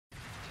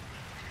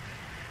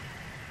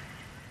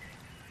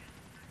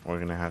we're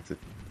gonna have to.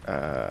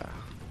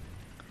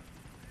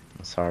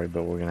 I'm sorry,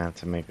 but we're gonna have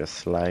to make a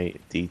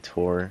slight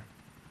detour.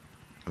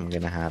 I'm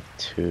gonna have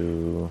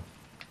to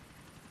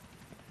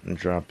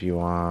drop you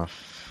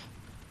off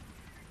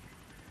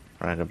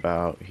right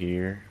about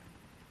here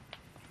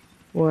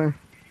Why?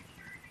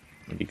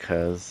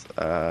 because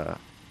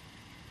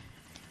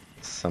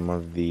some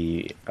of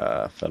the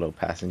fellow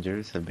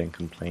passengers have been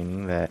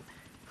complaining that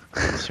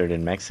a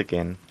certain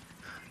Mexican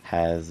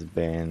has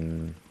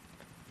been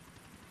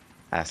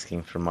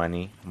asking for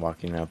money,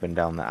 walking up and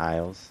down the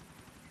aisles,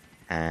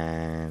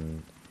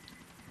 and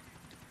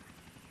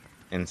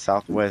in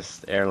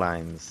Southwest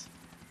Airlines,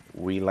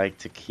 we like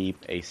to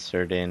keep a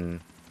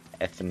certain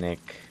ethnic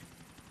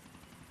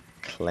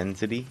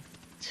cleansity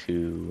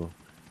to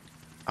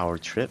our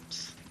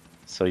trips.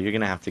 So you're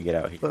gonna have to get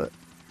out here.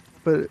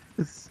 But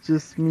it's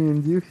just me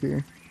and you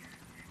here.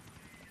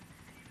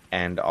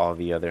 And all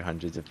the other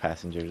hundreds of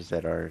passengers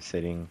that are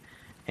sitting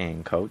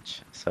in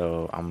coach.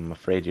 So I'm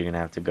afraid you're gonna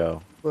have to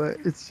go. But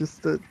it's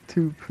just a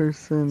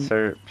two-person.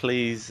 Sir,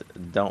 please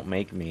don't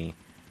make me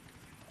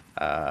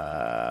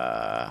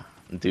uh,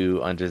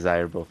 do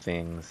undesirable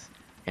things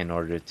in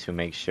order to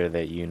make sure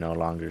that you no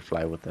longer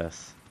fly with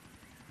us.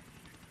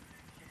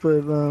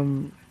 But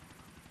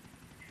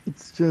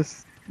it's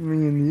just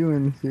me and you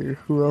in here.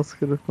 Who else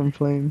could have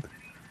complained?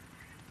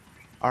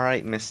 All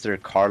right,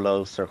 Mr.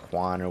 Carlos or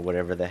Juan or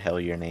whatever the hell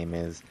your name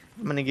is,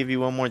 I'm gonna give you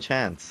one more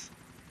chance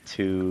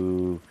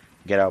to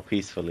get out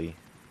peacefully.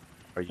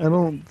 Are I you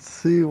don't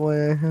see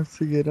why I have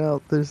to get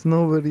out. There's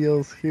nobody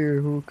else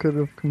here who could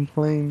have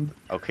complained.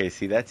 okay?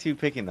 See, that's you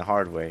picking the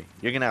hard way.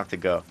 You're gonna have to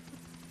go.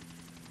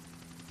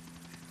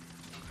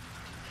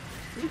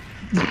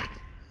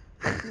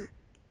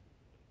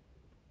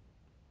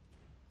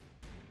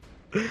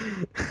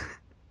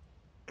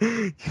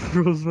 You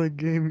froze my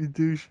game, you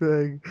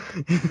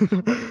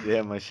douchebag.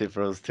 Yeah, my shit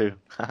froze too.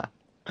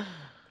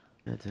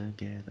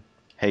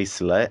 Hey,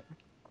 slut.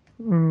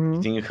 You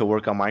Mhm. think you could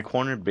work on my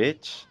corner,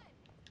 bitch?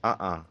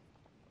 Uh-uh.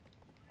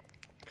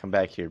 Come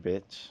back here,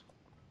 bitch.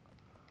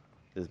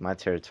 This is my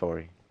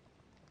territory.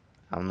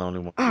 I'm the only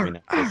one giving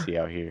Arr, out arr. pussy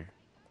out here.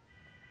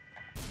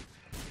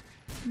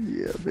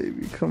 Yeah,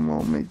 baby, come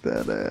on, make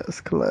that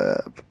ass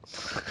clap.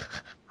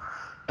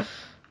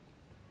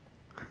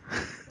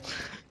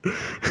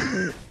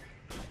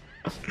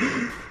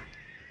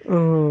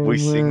 Oh We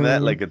sing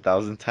that man. like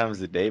 1,000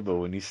 times a day, but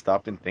when you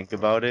stop and think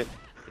about it,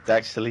 it's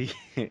actually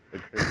a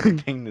crazy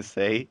thing to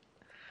say.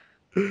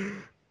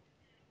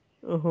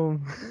 Oh,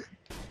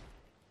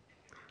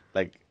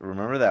 Like,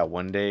 remember that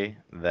one day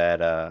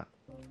that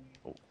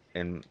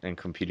in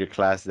computer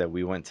class that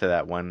we went to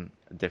that one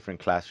different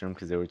classroom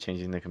because they were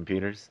changing the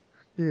computers?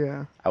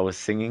 yeah. I was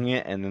singing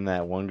it, and then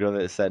that one girl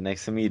that sat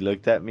next to me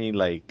looked at me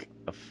like,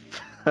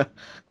 like,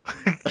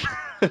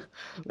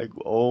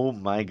 oh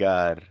my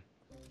God,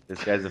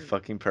 this guy's a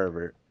fucking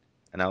pervert.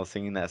 And I was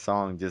singing that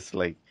song just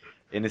like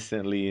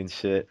innocently and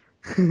shit.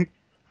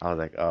 I was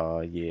like,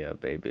 oh yeah,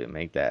 baby,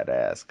 make that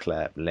ass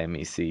clap. Let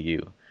me see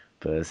you.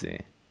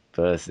 Pussy,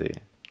 pussy,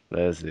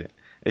 pussy.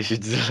 And she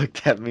just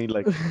looked at me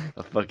like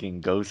a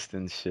fucking ghost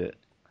and shit.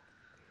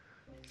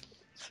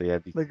 So yeah,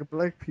 Like a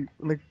black people,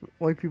 like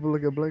white people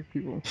look at black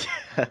people.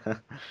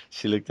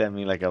 she looked at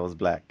me like I was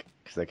black,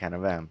 because I kind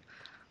of am.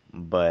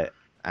 But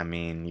I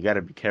mean, you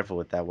gotta be careful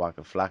with that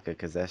Waka Flocka,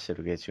 because that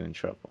shit'll get you in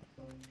trouble.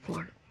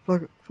 Flugga,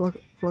 flugga, flugga,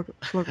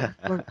 flugga,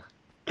 flugga, flugga.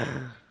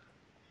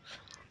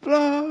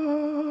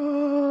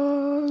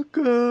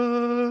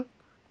 Flocka.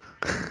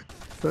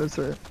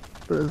 President,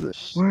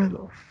 President. Where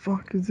the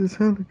fuck is this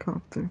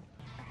helicopter?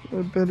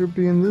 It better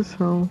be in this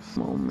house.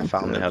 Oh, I make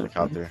found the that ass.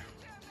 helicopter,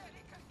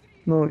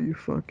 No, you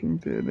fucking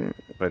didn't.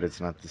 but it's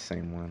not the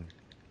same one.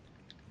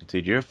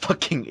 Dude, you're a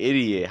fucking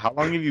idiot. How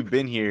long have you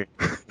been here?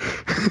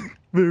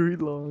 Very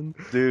long.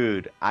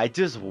 Dude, I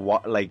just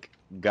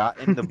got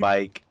in the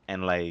bike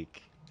and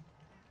like,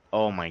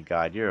 oh my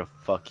God, you're a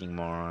fucking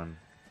moron.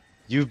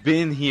 You've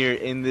been here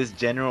in this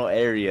general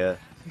area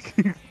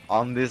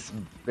on this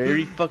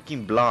very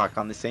fucking block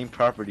on the same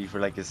property for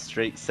like a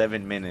straight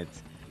 7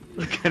 minutes.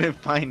 You couldn't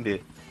find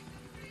it.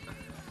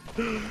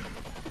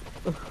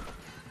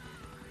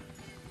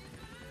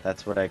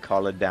 That's what I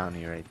call a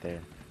downy right there.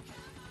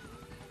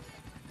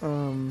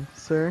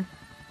 Sir?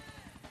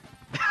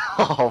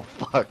 Oh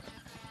fuck.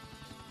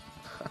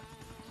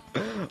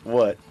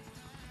 What?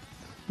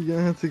 You're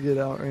gonna have to get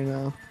out right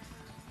now.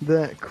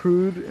 That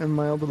crude and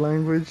mild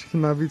language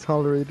cannot be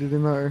tolerated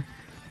in our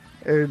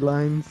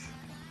airlines.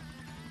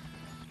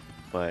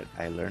 But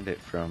I learned it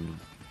from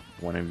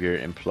one of your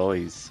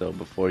employees. So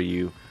before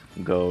you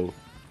go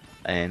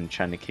and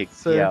trying to kick me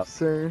Sir, out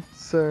sir,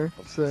 sir,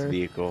 of this sir,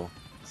 vehicle,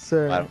 I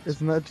sir. don't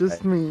It's not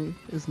just me.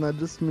 It's not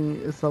just me.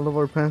 It's all of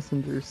our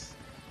passengers.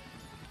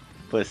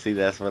 But see,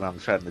 that's what I'm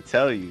trying to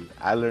tell you.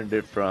 I learned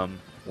it from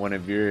one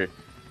of your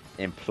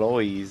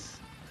employees.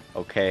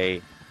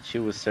 Okay, she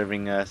was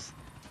serving us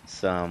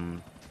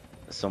some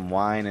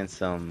wine and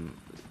some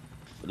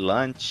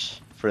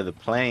lunch for the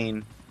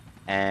plane.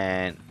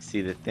 And see,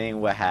 the thing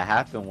what had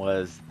happened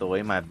was the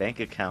way my bank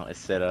account is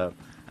set up,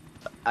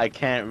 I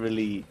can't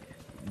really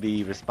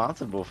be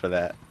responsible for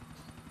that.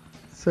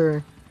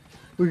 Sir,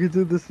 we could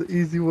do this the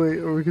easy way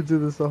or we could do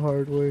this the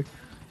hard way.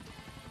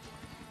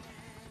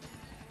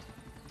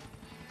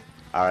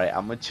 All right,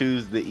 I'm gonna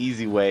choose the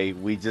easy way.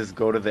 We just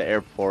go to the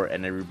airport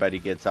and everybody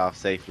gets off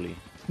safely.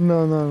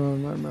 No, no, no,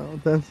 no,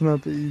 no. That's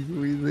not the easy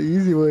way. The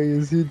easy way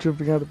is you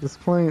jumping out of this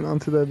plane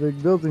onto that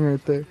big building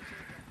right there.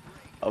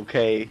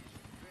 Okay,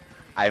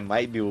 I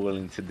might be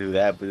willing to do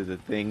that, but the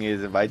thing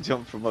is, if I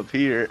jump from up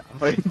here, I'm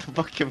gonna hit the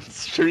fucking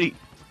street.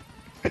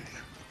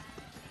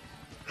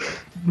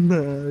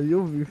 Nah,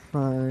 you'll be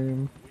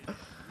fine.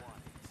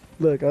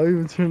 Look, I'll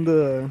even turn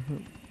the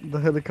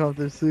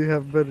helicopter so you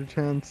have a better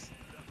chance.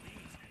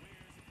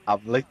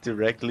 I'm like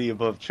directly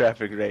above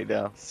traffic right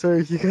now. Sir,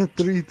 you got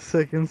 3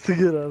 seconds to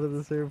get out of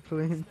this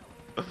airplane.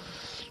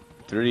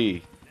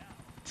 3,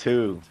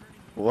 2,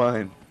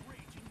 1.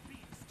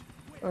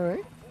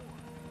 Alright.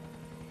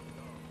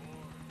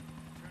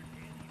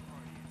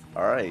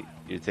 All right,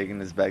 you're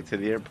taking us back to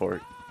the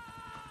airport.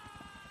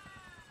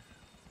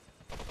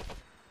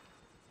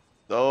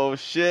 Oh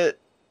shit!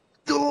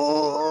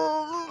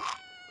 Oh!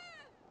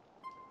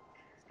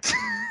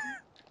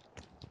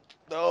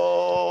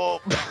 No!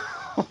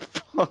 Oh,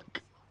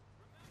 fuck!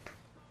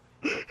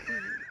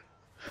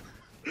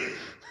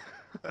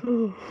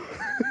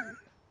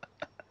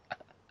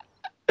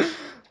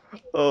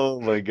 Oh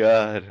my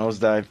god!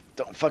 Nosedive!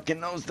 Don't fucking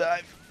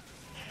nosedive!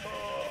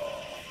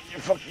 Oh, you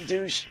fucking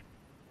douche!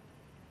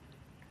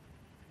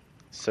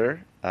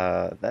 Sir,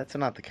 that's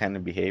not the kind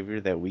of behavior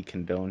that we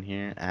condone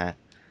here at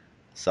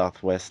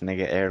Southwest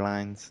Nigga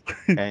Airlines.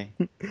 Okay?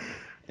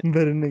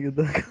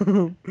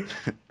 BetterNigga.com.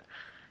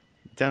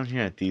 Down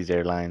here at these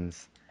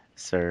airlines,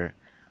 sir,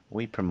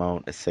 we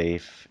promote a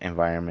safe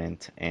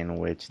environment in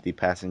which the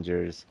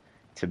passengers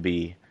to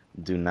be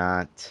do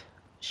not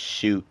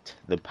shoot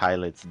the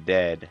pilots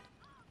dead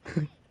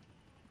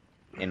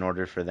in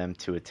order for them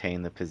to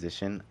attain the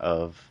position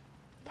of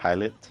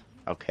pilot,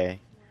 okay?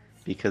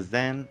 Because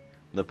then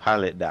the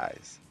pilot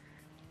dies.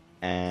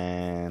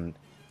 And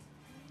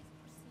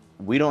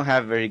we don't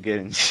have very good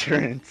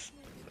insurance.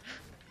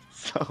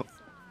 So,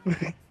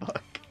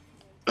 fuck.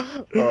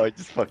 Oh, I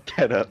just fucked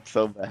that up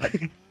so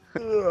bad.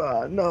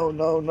 No,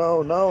 no, no,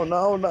 no, no,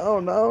 no,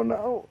 no,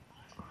 no.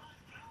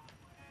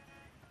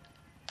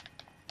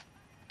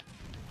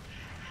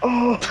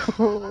 Oh!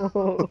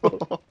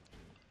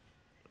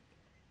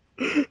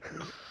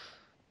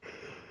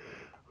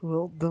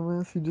 Well,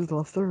 dumbass, you just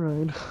lost a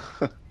ride.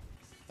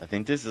 I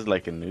think this is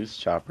like a news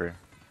chopper.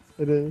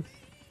 It is.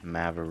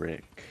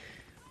 Maverick.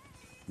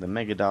 The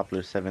Mega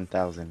Doppler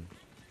 7000.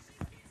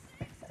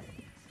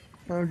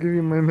 I'll give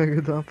you my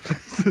Mega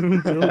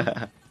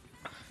Doppler.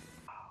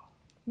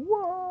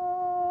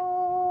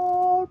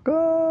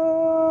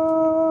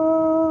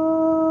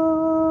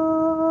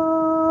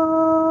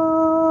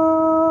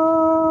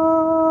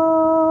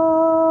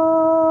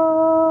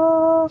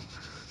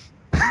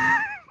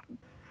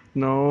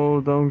 No,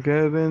 don't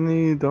get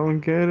any, don't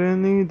get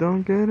any,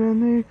 don't get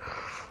any.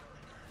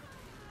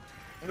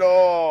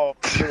 No,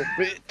 little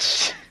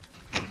bitch.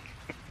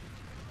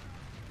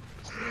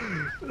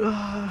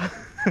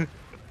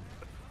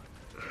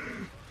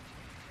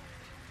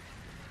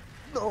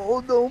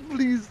 No, don't,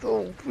 please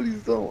don't,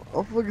 please don't.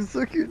 I'll fucking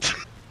suck you.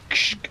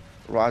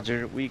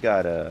 Roger, we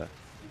got a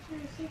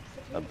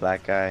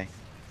black guy.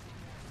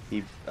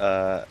 He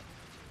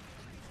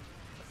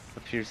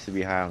appears to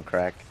be high on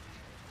crack.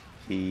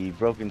 He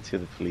broke into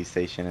the police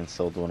station and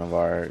sold one of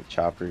our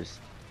choppers.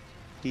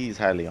 He's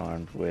highly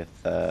armed with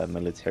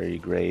military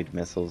grade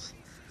missiles.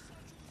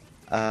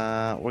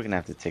 We're gonna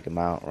have to take him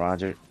out,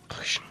 Roger.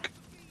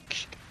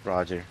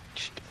 Roger.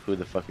 Who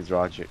the fuck is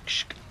Roger?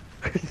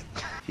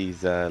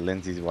 He's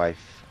Lindsay's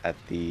wife at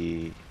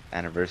the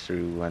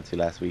anniversary we went to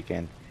last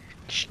weekend.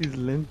 Is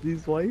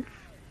Lindsay's wife?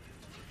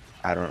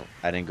 I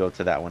didn't go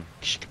to that one.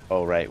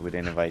 Oh right, we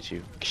didn't invite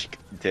you.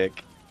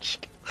 Dick.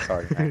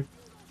 Sorry, man.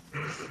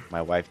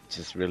 My wife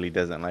just really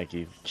doesn't like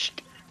you.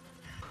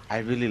 I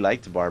really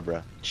liked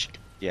Barbara.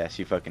 Yeah,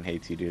 she fucking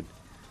hates you, dude.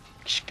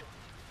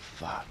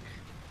 Fuck.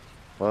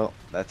 Well,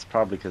 that's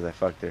probably because I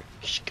fucked her.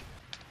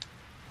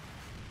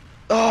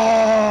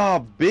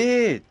 Oh,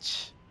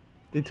 bitch!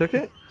 They took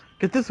it?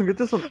 Get this one, get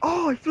this one.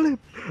 Oh, I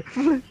flipped! I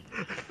flipped!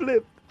 I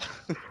flipped!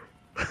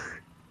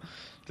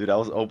 Dude, I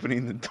was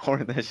opening the door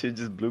and that shit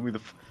just blew me the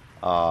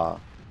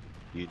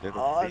you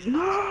little bitch.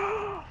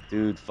 No!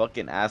 Dude,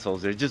 fucking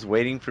assholes. They're just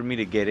waiting for me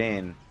to get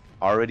in.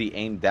 Already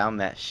aimed down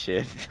that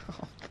shit.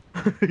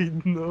 I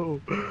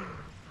know.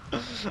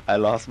 I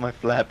lost my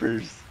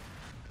flappers.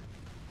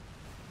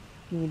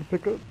 You need to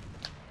pick up?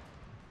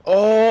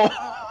 Oh!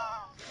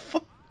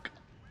 Fuck.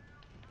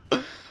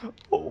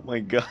 Oh my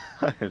god.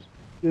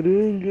 Get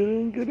in, get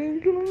in, get in,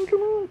 get in,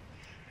 come on.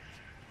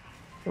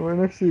 I'm right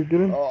next to you,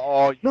 get in.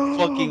 Oh, you No!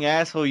 fucking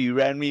asshole. You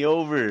ran me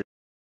over.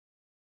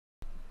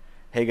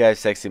 Hey guys,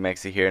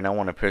 sexeemexee here, and I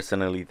want to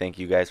personally thank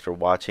you guys for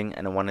watching,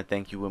 and I want to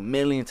thank you a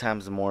million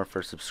times more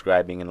for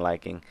subscribing and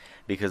liking,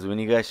 because when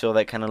you guys show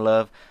that kind of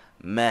love,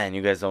 man,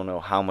 you guys don't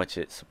know how much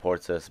it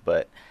supports us.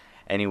 But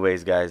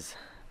anyways guys,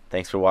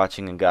 thanks for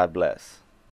watching and God bless.